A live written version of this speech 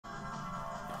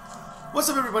What's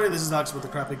up, everybody? This is Alex with the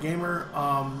Crappy Gamer.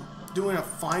 Doing a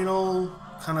final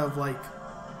kind of like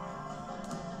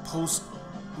post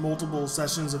multiple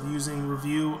sessions of using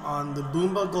review on the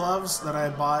Boombah Gloves that I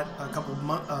bought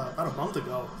about a month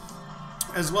ago,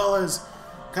 as well as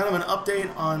kind of an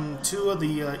update on two of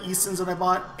the Eastons that I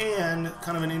bought, and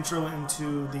kind of an intro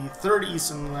into the third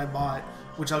Easton that I bought,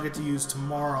 which I'll get to use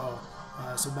tomorrow.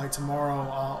 So by tomorrow,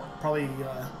 I'll probably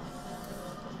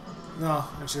no,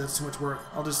 actually that's too much work.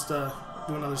 I'll just do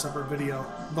another separate video.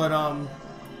 But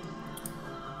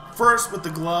first with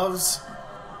the gloves,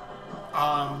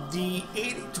 the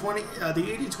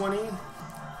 8020,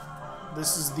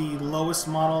 this is the lowest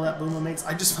model that Boombah makes.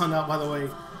 I just found out, by the way,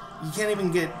 you can't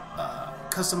even get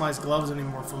customized gloves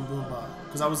anymore from Boombah,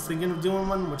 because I was thinking of doing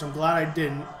one, which I'm glad I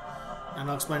didn't, and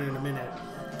I'll explain it in a minute.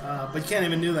 But you can't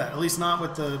even do that, at least not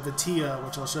with the Tia,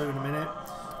 which I'll show you in a minute.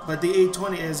 But the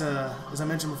 8020 is, as I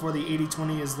mentioned before, the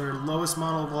 8020 is their lowest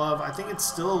model glove. I think it's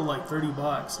still like 30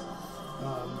 bucks.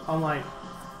 I'm like,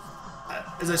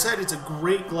 as I said, it's a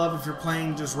great glove if you're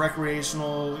playing just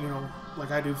recreational, you know,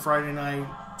 like I do Friday night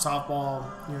softball.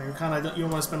 You know, you don't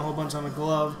want to spend a whole bunch on a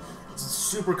glove. It's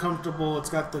super comfortable.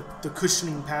 It's got the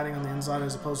cushioning padding on the inside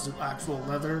as opposed to actual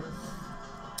leather.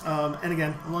 And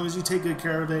again, as long as you take good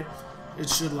care of it, it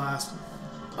should last.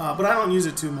 But I don't use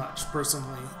it too much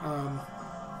personally.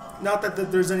 Not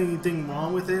that there's anything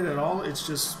wrong with it at all. It's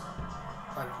just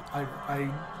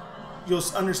you'll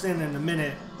understand in a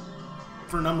minute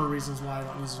for a number of reasons why I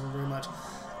don't use it very much.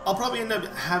 I'll probably end up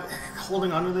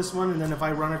holding onto this one, and then if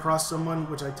I run across someone,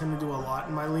 which I tend to do a lot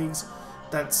in my leagues,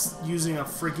 that's using a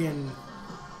freaking,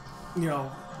 you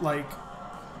know, like,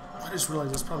 I just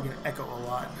realized it's probably gonna echo a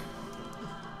lot.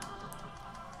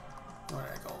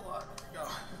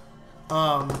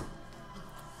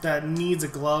 That needs a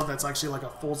glove that's actually like a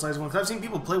full-size one. Because I've seen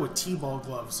people play with T-ball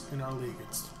gloves in our league.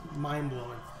 It's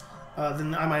mind-blowing.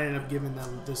 Then I might end up giving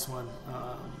them this one.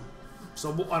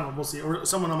 So I don't know. We'll see. Or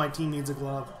someone on my team needs a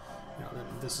glove. You know, then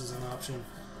this is an option.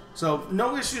 So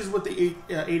no issues with the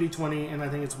 8020, and I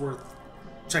think it's worth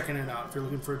checking it out if you're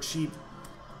looking for a cheap,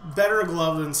 better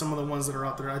glove than some of the ones that are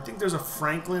out there. I think there's a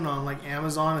Franklin on like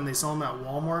Amazon, and they sell them at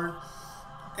Walmart,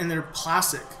 and they're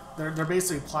plastic. They're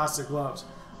basically plastic gloves.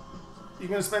 You're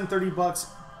going to spend 30 bucks,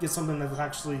 get something that's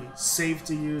actually safe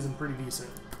to use and pretty decent.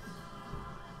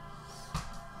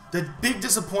 The big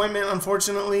disappointment,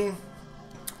 unfortunately,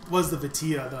 was the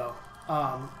Vitia, though.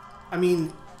 I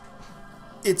mean,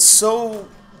 it's so...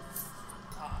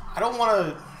 I don't want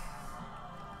to...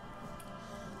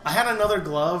 I had another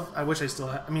glove. I wish I still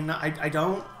had... I mean, I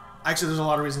don't... Actually, there's a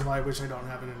lot of reasons why I wish I don't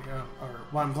have it anymore. Or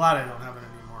why I'm glad I don't have it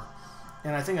anymore.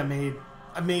 And I think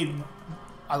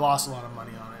I lost a lot of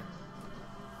money on it.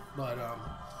 But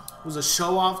it was a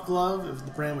show-off glove.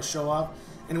 The brand was Show-Off,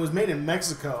 and it was made in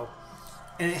Mexico,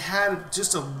 and it had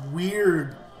just a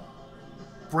weird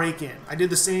break-in. I did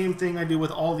the same thing I do with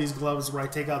all these gloves, where I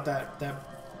take out that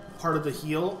part of the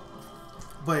heel,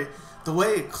 but the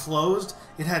way it closed,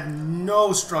 it had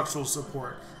no structural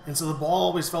support, and so the ball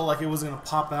always felt like it was going to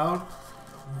pop out.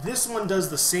 This one does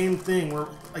the same thing, where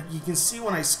like you can see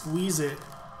when I squeeze it,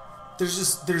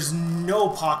 there's no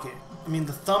pocket. I mean,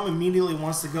 the thumb immediately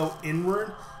wants to go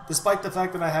inward, despite the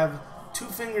fact that I have two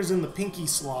fingers in the pinky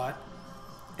slot,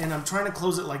 and I'm trying to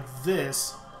close it like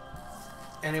this,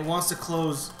 and it wants to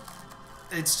close.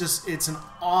 It's an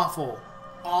awful,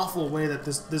 awful way that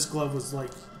this glove was, like,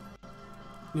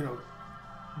 you know,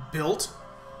 built.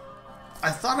 I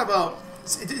thought about,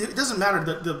 it doesn't matter,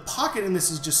 the pocket in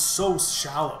this is just so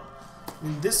shallow. I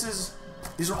mean, these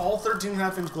are all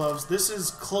 13.5 inch gloves. This is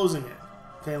closing it,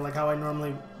 okay, like how I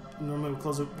normally would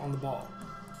close it on the ball.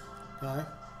 Okay?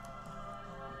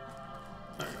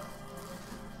 There you go.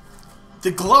 The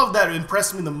glove that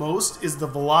impressed me the most is the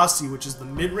Velocity, which is the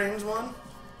mid-range one.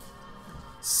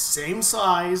 Same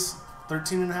size,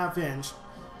 13.5 inch,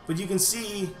 but you can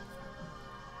see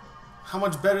how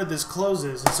much better this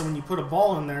closes. And so when you put a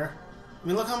ball in there, I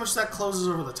mean, look how much that closes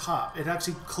over the top. It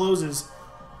actually closes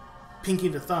pinky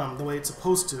to thumb the way it's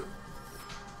supposed to.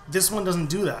 This one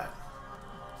doesn't do that.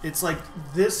 It's like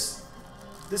this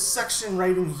section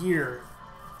right in here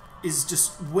is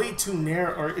just way too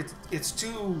narrow, or it's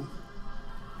too...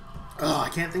 I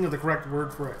can't think of the correct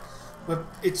word for it. But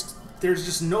there's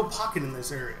just no pocket in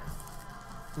this area.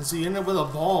 And so you end up with a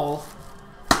ball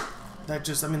that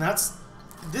just... I mean, this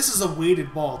is a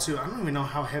weighted ball, too. I don't even know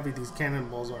how heavy these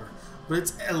cannonballs are. But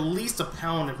it's at least a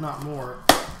pound, if not more.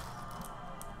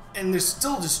 And there's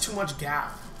still just too much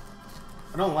gap.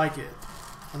 I don't like it.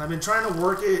 And I've been trying to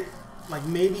work it, like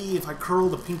maybe if I curl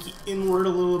the pinky inward a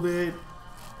little bit,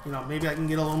 you know, maybe I can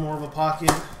get a little more of a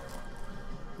pocket.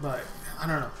 But I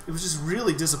don't know. It was just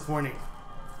really disappointing.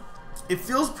 It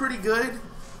feels pretty good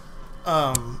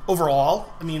overall.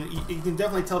 I mean, you can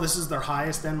definitely tell this is their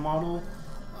highest end model.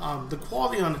 The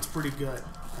quality on it's pretty good,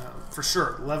 for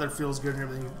sure. Leather feels good and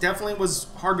everything. Definitely was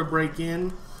hard to break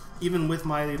in, even with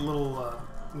my little,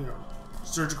 you know,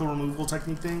 surgical removal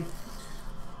technique thing.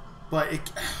 But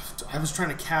I was trying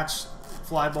to catch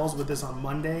fly balls with this on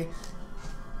Monday.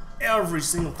 Every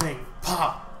single thing,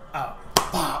 pop out,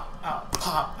 pop out,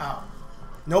 pop out.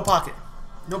 No pocket.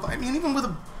 No, I mean, even with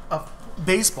a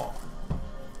baseball,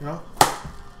 you know,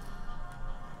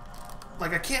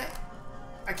 like I can't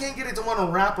get it to want to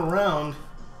wrap around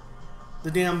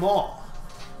the damn ball.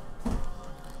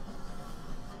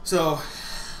 So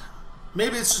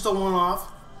maybe it's just a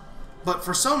one-off, but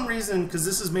for some reason, because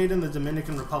this is made in the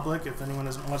Dominican Republic, if anyone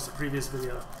hasn't watched the previous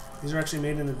video, these are actually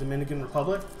made in the Dominican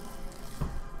Republic.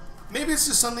 Maybe it's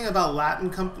just something about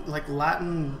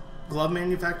Latin glove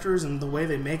manufacturers and the way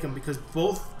they make them, because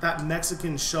both that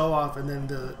Mexican show-off and then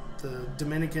the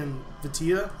Dominican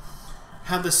Vitilla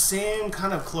have the same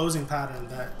kind of closing pattern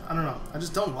that, I don't know, I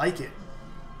just don't like it.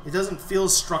 It doesn't feel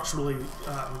structurally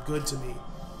good to me.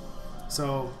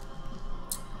 So,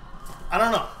 I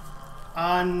don't know.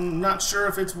 I'm not sure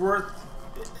if it's worth,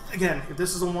 again, if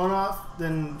this is a one-off,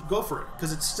 then go for it,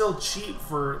 because it's still cheap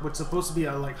for what's supposed to be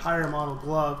a like higher model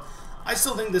glove. I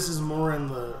still think this is more in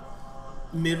the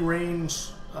mid-range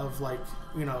of, like,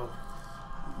 you know,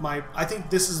 I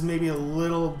think this is maybe a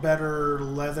little better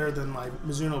leather than my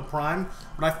Mizuno Prime,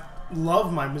 but I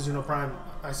love my Mizuno Prime.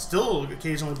 I still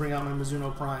occasionally bring out my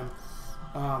Mizuno Prime,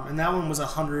 and that one was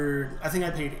 100. I think I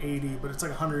paid 80, but it's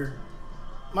like 100.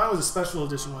 Mine was a special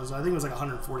edition one, so I think it was like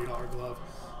 $140 glove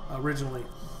originally.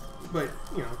 But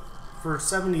you know, for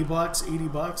 70 bucks, 80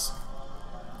 bucks,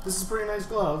 this is a pretty nice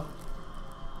glove.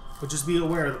 But just be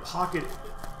aware the pocket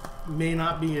may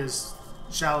not be as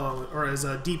shallow or as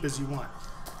deep as you want.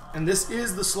 And this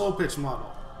is the slow pitch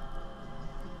model.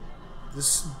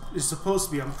 This is supposed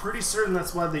to be. I'm pretty certain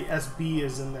that's why the SB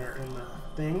is in there in the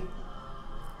thing.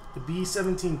 The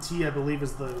B17T, I believe,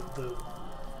 is the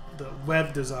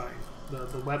web design,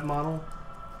 the web model.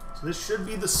 So this should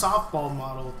be the softball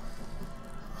model.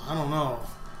 I don't know.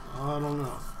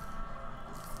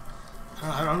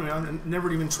 I've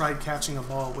never even tried catching a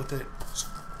ball with it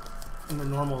in the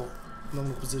normal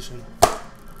position.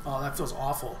 Oh, that feels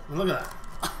awful. I mean, look at that.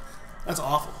 That's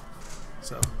awful.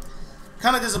 So,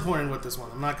 kind of disappointed with this one,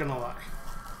 I'm not gonna lie.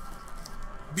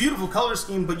 Beautiful color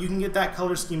scheme, but you can get that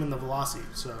color scheme in the Velocity.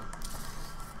 So,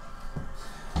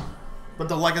 but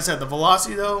like I said, the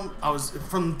Velocity though,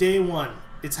 from day one,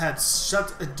 it's had such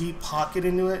a deep pocket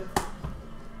into it.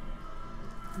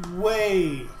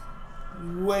 Way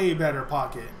better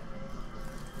pocket.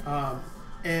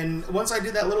 And once I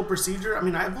did that little procedure, I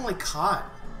mean, I've only caught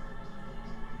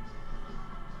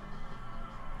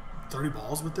 30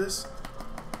 balls with this,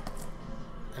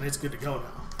 and it's good to go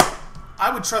now.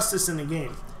 I would trust this in the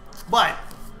game, but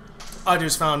I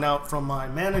just found out from my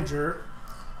manager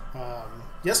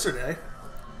yesterday,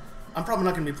 I'm probably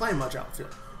not going to be playing much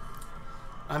outfield.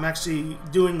 I'm actually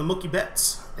doing the Mookie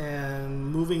Betts and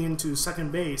moving into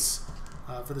second base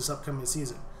for this upcoming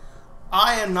season.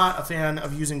 I am not a fan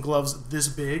of using gloves this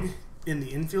big in the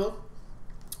infield.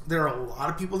 There are a lot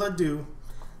of people that do,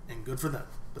 and good for them,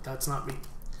 but that's not me.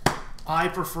 I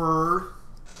prefer,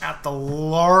 at the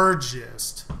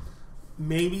largest,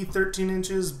 maybe 13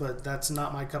 inches, but that's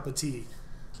not my cup of tea.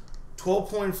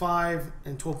 12.5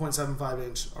 and 12.75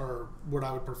 inch are what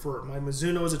I would prefer. My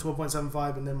Mizuno is a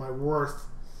 12.75, and then my Worth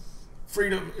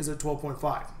Freedom is a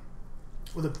 12.5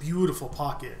 with a beautiful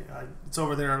pocket. It's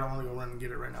over there. I don't want to go run and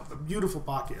get it right now, but beautiful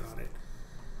pocket on it.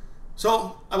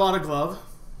 So I bought a glove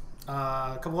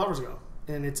a couple hours ago,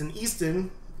 and it's an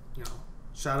Easton, you know,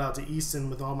 shout out to Easton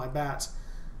with all my bats.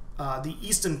 The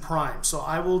Easton Prime. So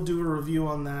I will do a review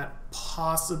on that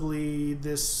possibly in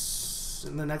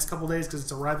the next couple days, because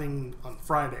it's arriving on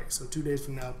Friday, so 2 days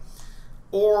from now.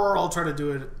 Or I'll try to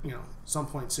do it, you know, some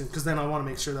point soon, because then I want to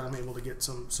make sure that I'm able to get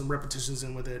some repetitions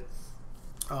in with it.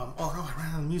 Oh no, I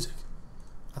ran out of music.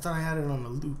 I thought I had it on a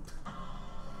loop.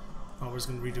 Oh, we're just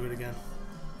gonna redo it again.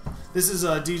 This is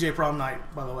DJ Prom Night,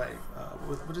 by the way.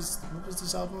 What was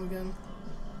this album again?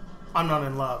 I'm Not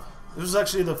in Love. This was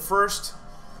actually the first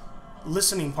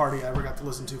listening party I ever got to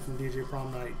listen to from DJ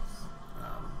Prom Night,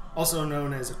 also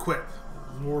known as Equip,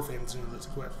 more famous known as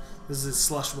Equip. This is his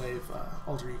Slush Wave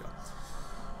alter ego.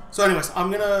 So anyways,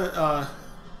 I'm gonna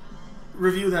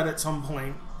review that at some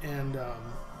point, and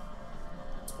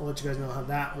I'll let you guys know how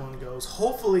that one goes.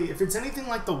 Hopefully, if it's anything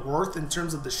like the Worth in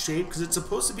terms of the shape, because it's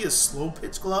supposed to be a slow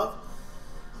pitch glove,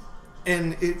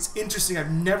 And it's interesting.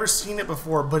 I've never seen it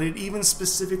before, but it even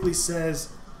specifically says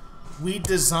we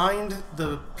designed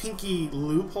the pinky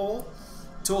loophole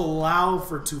to allow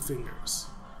for 2 fingers.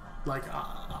 Like,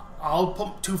 I'll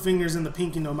put 2 fingers in the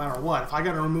pinky no matter what. If I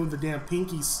got to remove the damn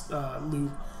pinky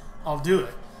loop, I'll do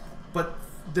it. But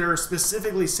they're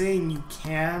specifically saying you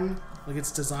can, like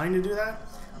it's designed to do that.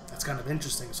 That's kind of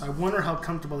interesting. So I wonder how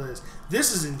comfortable it is.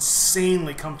 This is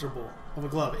insanely comfortable of a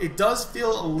glove. It does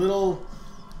feel a little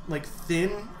like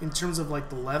thin in terms of like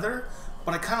the leather,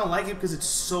 but I kind of like it because it's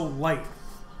so light.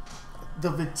 The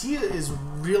Vatia is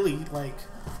really like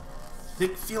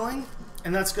thick feeling,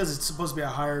 and that's because it's supposed to be a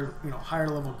higher, higher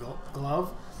level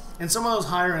glove. And some of those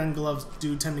higher end gloves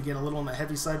do tend to get a little on the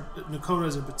heavy side.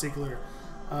 Nakota's in particular,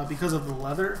 because of the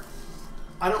leather.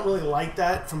 I don't really like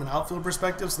that from an outfield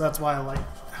perspective, so that's why I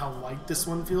like how light this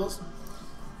one feels.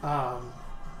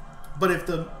 But if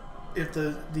the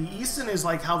Easton is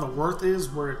like how the Worth is,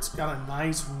 where it's got a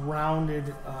nice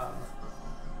rounded,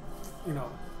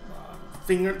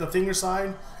 the finger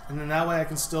side, and then that way I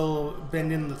can still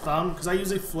bend in the thumb, because I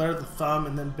usually flare the thumb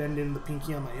and then bend in the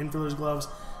pinky on my infielders gloves.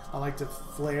 I like to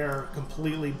flare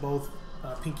completely both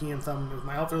pinky and thumb with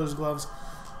my outfielders gloves.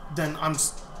 Then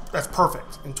that's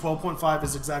perfect, and 12.5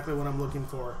 is exactly what I'm looking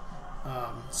for.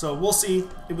 So we'll see.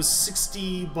 It was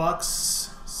 $60 or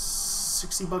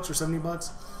 $70.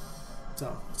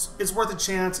 So it's worth a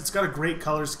chance. It's got a great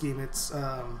color scheme. It's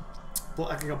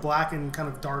like a black and kind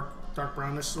of dark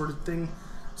brownish sort of thing.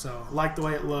 So I like the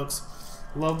way it looks.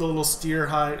 Love the little steer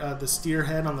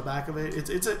head on the back of it.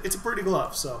 It's a pretty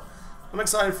glove. So I'm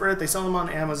excited for it. They sell them on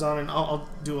Amazon, and I'll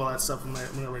do all that stuff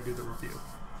whenever I do the review.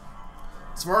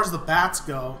 As far as the bats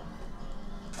go,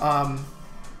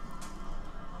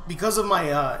 because of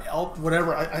my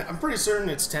I'm pretty certain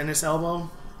it's tennis elbow.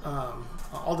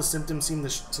 All the symptoms seem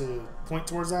to point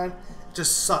towards that. It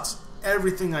just sucks.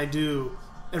 Everything I do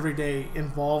every day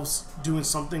involves doing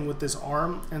something with this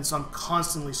arm, and so I'm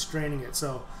constantly straining it.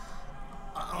 So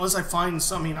unless I find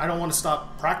something, I don't want to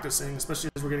stop practicing, especially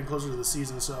as we're getting closer to the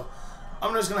season. So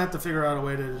I'm just gonna have to figure out a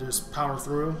way to just power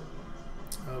through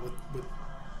with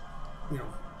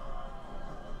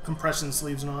compression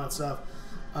sleeves and all that stuff.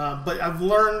 But I've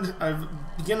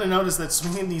begun to notice that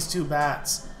swinging these 2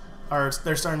 bats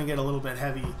they're starting to get a little bit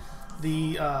heavy.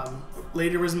 The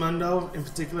Lady Rismondo in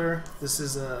particular, this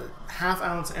is a 1/2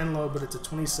 ounce end load, but it's a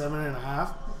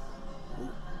 27.5.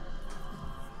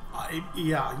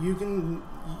 Yeah, you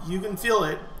can feel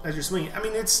it as you're swinging. I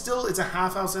mean, it's a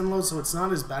 1/2 ounce end load, so it's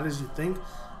not as bad as you think,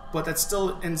 but that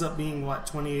still ends up being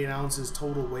 28 ounces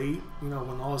total weight, when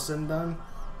all is said and done.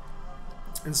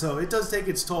 And so it does take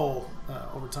its toll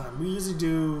over time. We usually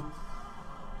do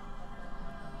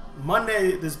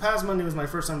Monday. This past Monday was my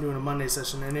first time doing a Monday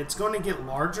session, and it's going to get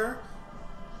larger,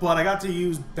 but I got to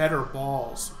use better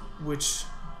balls, which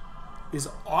is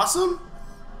awesome,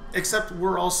 except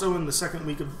we're also in the 2nd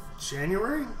week of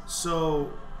January,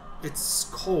 so it's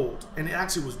cold, and it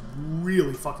actually was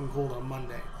really fucking cold on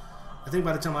Monday. I think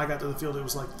by the time I got to the field, it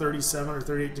was like 37 or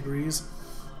 38 degrees.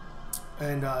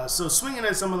 And so swinging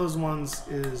at some of those ones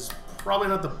is probably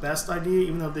not the best idea,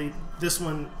 even though this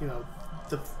one,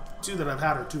 the 2 that I've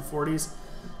had are 240s,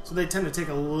 so they tend to take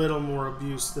a little more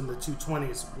abuse than the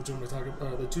 220s, which I'm going to talk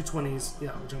about. The 220s, which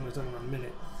I'm going to talk about in a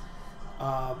minute.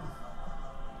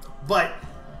 But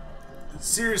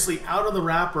seriously, out of the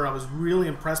wrapper, I was really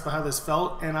impressed by how this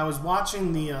felt, and I was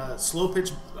watching the Slow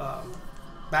Pitch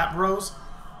Bat Bros.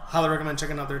 Highly recommend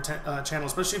checking out their channel,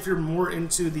 especially if you're more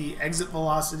into the exit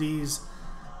velocities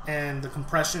and the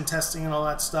compression testing and all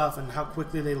that stuff, and how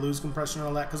quickly they lose compression and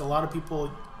all that, because a lot of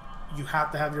people, you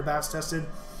have to have your bats tested.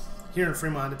 Here in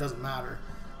Fremont, it doesn't matter.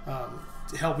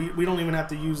 Hell, we don't even have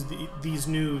to use these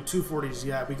new 240s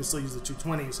yet. We can still use the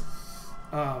 220s.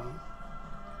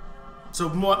 So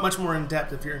much more in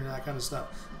depth if you're into that kind of stuff.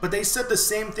 But they said the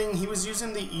same thing. He was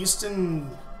using the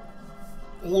Easton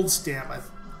old stamp. Is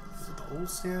it the old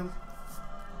stamp?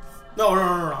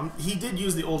 No. He did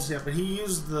use the old stamp, but he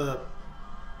used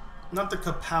not the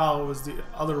Kapow, it was the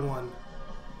other one.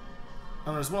 I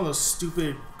don't know, it's one of those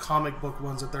stupid comic book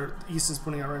ones that Easton's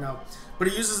putting out right now. But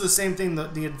it uses the same thing,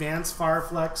 the advanced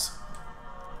Fireflex,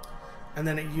 and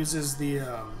then it uses the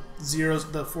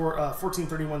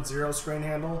 1431 zero strain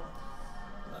handle.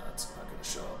 It's not going to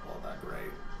show up all that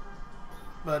great.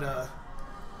 But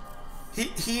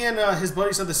he and his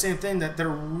buddy said the same thing, that they're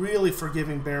really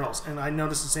forgiving barrels, and I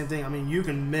noticed the same thing. I mean, you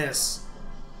can miss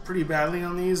pretty badly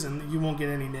on these, and you won't get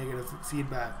any negative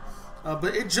feedback.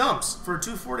 But it jumps for a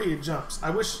 240. It jumps. I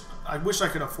wish I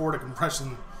could afford a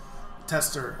compression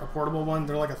tester, a portable one.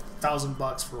 They're like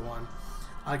 $1,000 for one.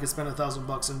 I could spend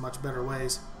 $1,000 in much better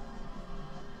ways.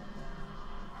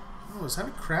 Oh, is that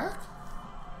a crack?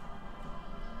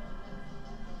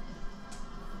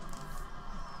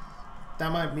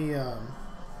 That might be,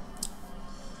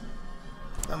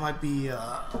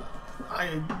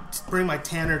 I bring my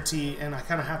Tanner tee and I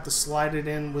kind of have to slide it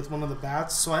in with one of the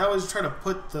bats. So I always try to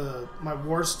put my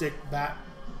War Stick bat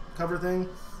cover thing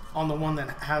on the one that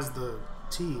has the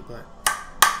tee, but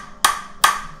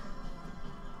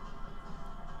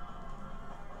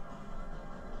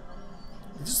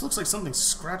it just looks like something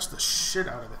scratched the shit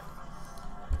out of it.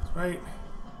 Right?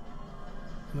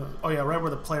 Oh yeah, right where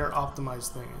the player optimized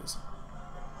thing is.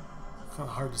 Kind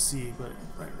of hard to see, but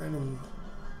right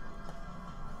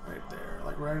there,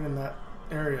 like right in that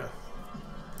area.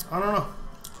 I don't know,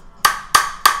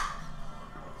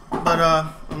 but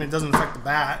I mean, it doesn't affect the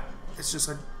bat. It's just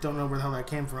I don't know where the hell that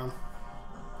came from.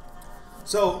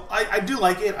 So I do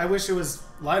like it. I wish it was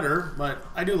lighter, but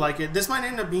I do like it. This might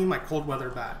end up being my cold weather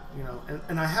bat, you know.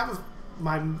 And I have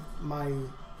my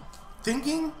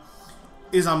thinking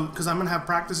is because I'm gonna have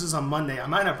practices on Monday. I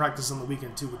might have practice on the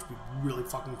weekend too, which would be really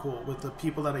fucking cool with the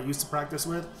people that I used to practice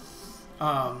with.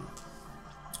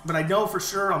 But I know for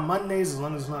sure on Mondays, as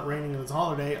long as it's not raining and it's a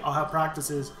holiday, I'll have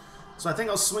practices. So I think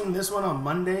I'll swing this one on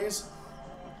Mondays.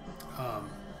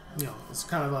 You know, it's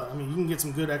kind of I mean, you can get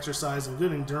some good exercise and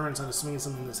good endurance out of swinging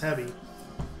something this heavy.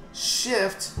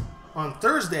 Shift on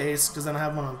Thursdays, because then I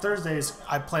have one on Thursdays.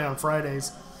 I play on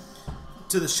Fridays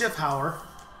to the shift hour.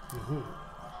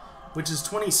 Which is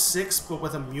 26, but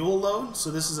with a mule load.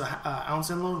 So this is a ounce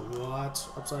in load. What?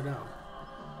 Upside down.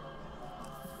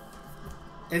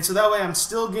 And so that way I'm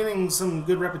still getting some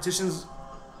good repetitions.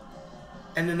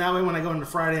 And then that way when I go into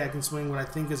Friday, I can swing what I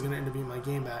think is going to end up being my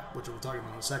game bat, which we'll talk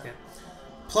about in a second.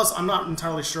 Plus, I'm not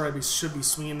entirely sure I should be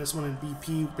swinging this one in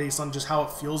BP based on just how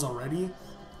it feels already.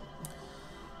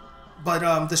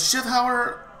 But the shift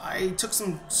hour, I took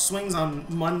some swings on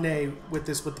Monday with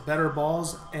this with the better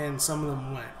balls, and some of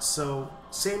them went. So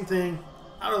same thing,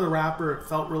 out of the wrapper, it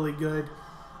felt really good.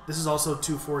 This is also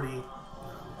 240.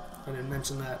 I didn't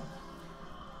mention that.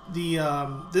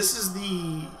 This is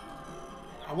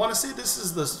I want to say this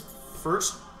is the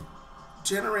first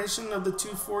generation of the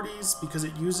 240s because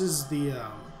it uses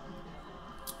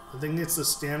I think it's the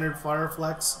standard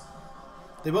Fireflex.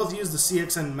 They both use the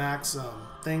CXN Max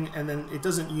thing, and then it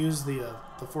doesn't use the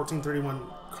 1431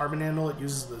 carbon handle. It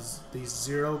uses these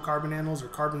zero carbon handles or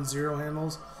carbon zero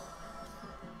handles.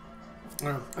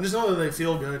 I just know that they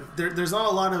feel good. There's not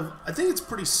a lot of. I think it's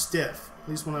pretty stiff. At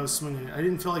least when I was swinging it, I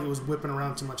didn't feel like it was whipping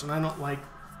around too much, and I don't like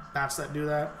bats that do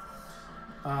that.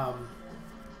 I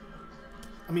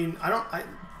mean, I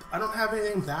don't have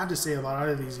anything bad to say about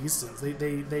either of these Eastons.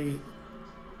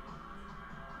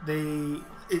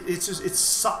 It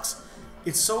sucks.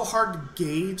 It's so hard to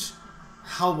gauge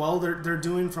how well they're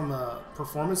doing from a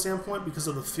performance standpoint because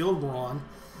of the field we're on.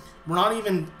 We're not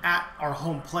even at our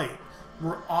home plate.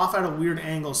 We're off at a weird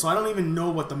angle, so I don't even know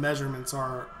what the measurements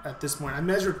are at this point. I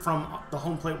measured from the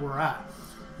home plate we're at.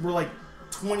 We're like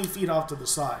 20 feet off to the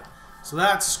side. So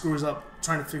that screws up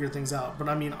trying to figure things out. But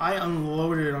I mean, I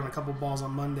unloaded it on a couple balls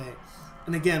on Monday.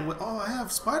 And again, oh, I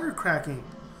have spider cracking.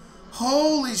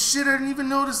 Holy shit, I didn't even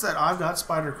notice that. I've got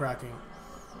spider cracking.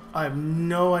 I have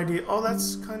no idea. Oh,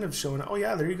 that's kind of showing. Oh,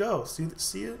 yeah, there you go. See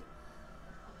it?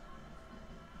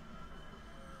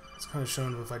 It's kind of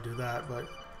showing if I do that, but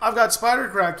I've got spider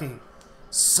cracking.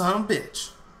 Son of a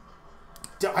bitch.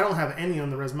 I don't have any on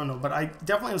the Resmundo, but I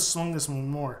definitely have swung this one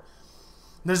more.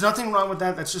 There's nothing wrong with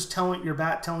that. That's just your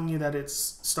bat telling you that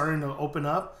it's starting to open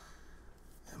up.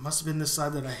 It must have been this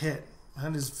side that I hit.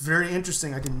 That is very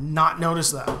interesting. I did not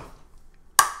notice that.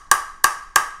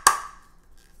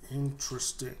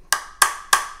 Interesting.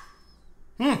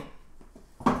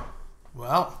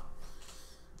 Well,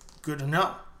 good to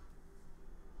know.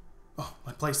 Oh,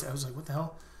 my playset. I was like, what the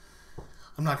hell?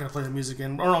 I'm not going to play the music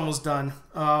in. We're almost done.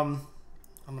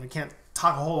 Can't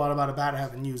talk a whole lot about a bat I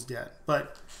haven't used yet.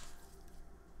 But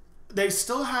they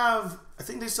still have, I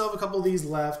think they still have a couple of these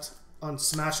left on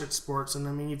Smash It Sports. And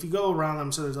I mean, if you go around,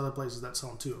 I'm sure there's other places that sell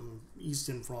them too. I mean,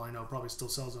 Easton, for all I know, probably still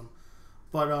sells them.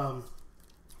 But I've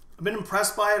been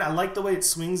impressed by it. I like the way it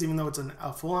swings, even though it's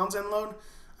a full ounce end load.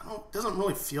 It doesn't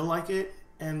really feel like it.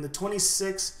 And the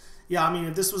 26, yeah, I mean,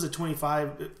 if this was a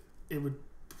 25, it would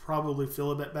probably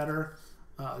feel a bit better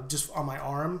just on my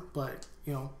arm. But,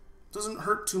 you know, it doesn't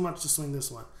hurt too much to swing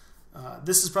this one.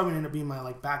 This is probably going to be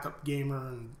my backup gamer,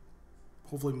 and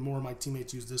hopefully more of my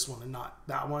teammates use this one and not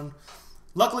that one.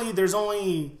 Luckily, there's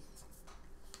only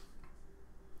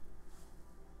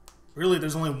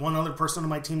one other person on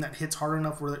my team that hits hard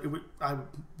enough where I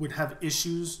would have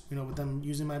issues, you know, with them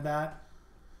using my bat.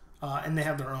 And they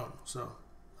have their own, so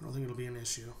I don't think it'll be an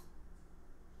issue.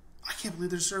 I can't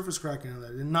believe there's surface cracking on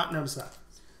that. I did not notice that.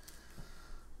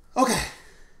 Okay.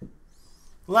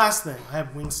 Last thing. I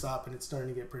have Wingstop and it's starting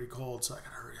to get pretty cold, so I gotta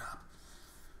hurry up.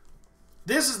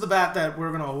 This is the bat that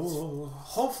we're gonna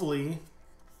hopefully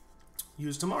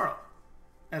use tomorrow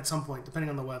at some point, depending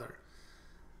on the weather.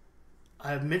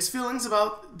 I have mixed feelings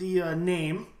about the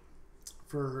name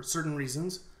for certain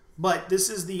reasons, but this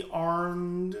is the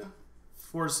Armed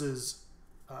Forces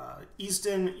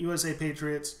Easton USA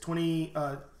Patriots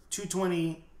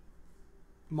 220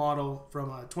 model from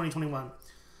 2021.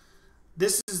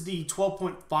 This is the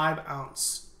 12.5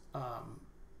 ounce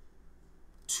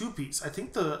two-piece. I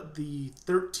think the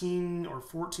 13 or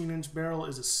 14-inch barrel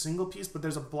is a single piece, but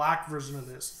there's a black version of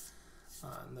this.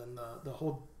 And then the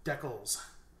whole decals.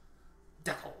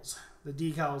 The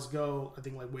decals go, I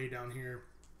think, like way down here.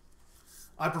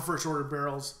 I prefer shorter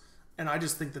barrels, and I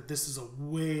just think that this is a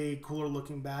way cooler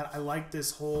looking bat. I like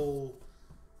this whole,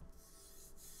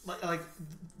 like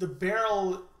the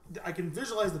barrel. I can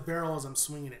visualize the barrel as I'm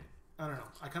swinging it. I don't know.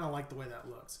 I kind of like the way that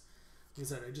looks. Like I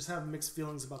said, I just have mixed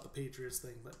feelings about the Patriots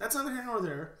thing, but that's neither here nor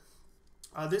there.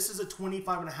 This is a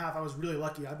 25.5. I was really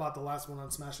lucky. I bought the last one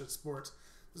on Smash It Sports.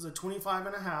 This is a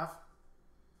 25.5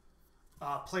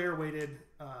 player weighted,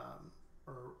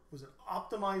 or was it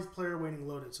optimized player weighting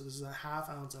loaded? So this is a ½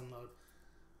 ounce unload.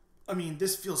 I mean,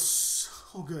 this feels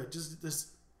so good. Just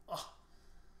this,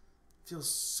 feels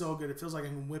so good. It feels like I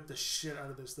can whip the shit out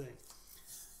of this thing.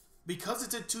 Because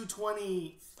it's a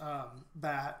 220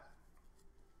 bat,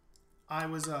 I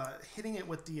was hitting it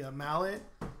with the mallet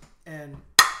and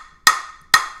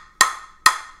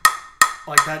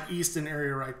like that Easton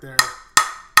area right there.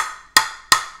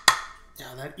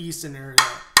 Yeah, that Easton area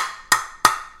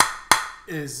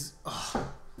is...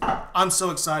 I'm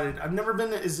so excited. I've never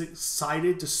been as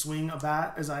excited to swing a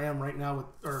bat as I am right now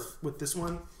with this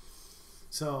one.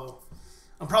 So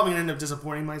I'm probably going to end up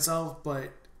disappointing myself,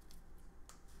 but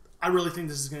I really think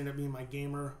this is going to end up being my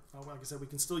gamer. Like I said, we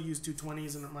can still use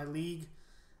 220s in my league.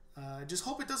 Just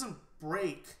hope it doesn't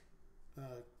break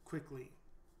quickly.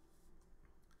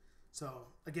 So,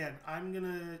 again, I'm going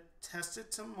to test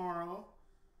it tomorrow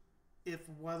if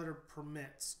weather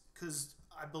permits. Because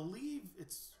I believe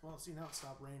it's... Well, see, now it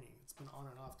stopped raining. It's been on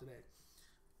and off today.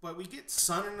 But we get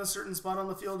sun in a certain spot on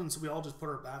the field, and so we all just put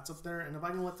our bats up there. And if I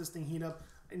can let this thing heat up,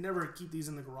 I never keep these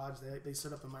in the garage. They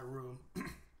sit up in my room.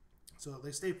 So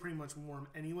they stay pretty much warm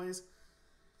anyways.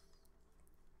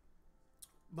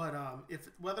 But if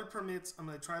weather permits, I'm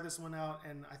going to try this one out.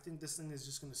 And I think this thing is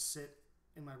just going to sit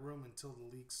in my room until the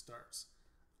league starts.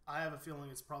 I have a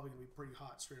feeling it's probably going to be pretty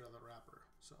hot straight out of the wrapper.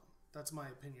 So that's my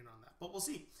opinion on that. But we'll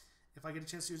see. If I get a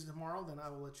chance to use it tomorrow, then I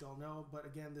will let you all know. But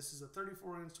again, this is a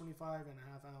 34-inch,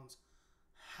 25.5 ounce,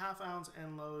 ½ ounce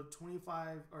end load,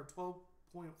 25 or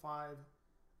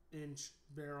 12.5-inch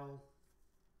barrel.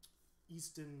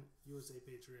 Easton USA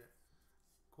Patriot.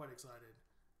 Quite excited,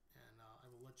 and I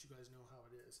will let you guys know how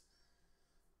it is.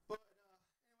 But anyways,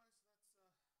 that's all my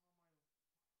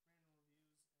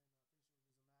random reviews and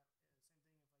finishing reviews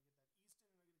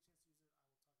on that.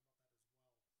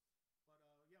 Same thing, if I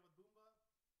get that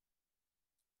Easton and I get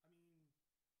a chance to use it, I will talk about that as well. But yeah, with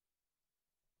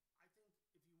Boombah, I mean, I think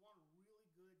if you want a really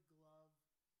good glove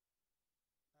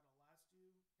that'll last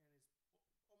you, and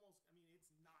is almost, I mean,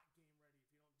 it's not game ready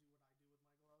if you don't do what I do with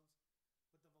my gloves. But the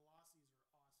velocities are awesome.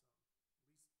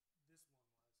 At least this one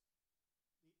was.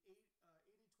 The 8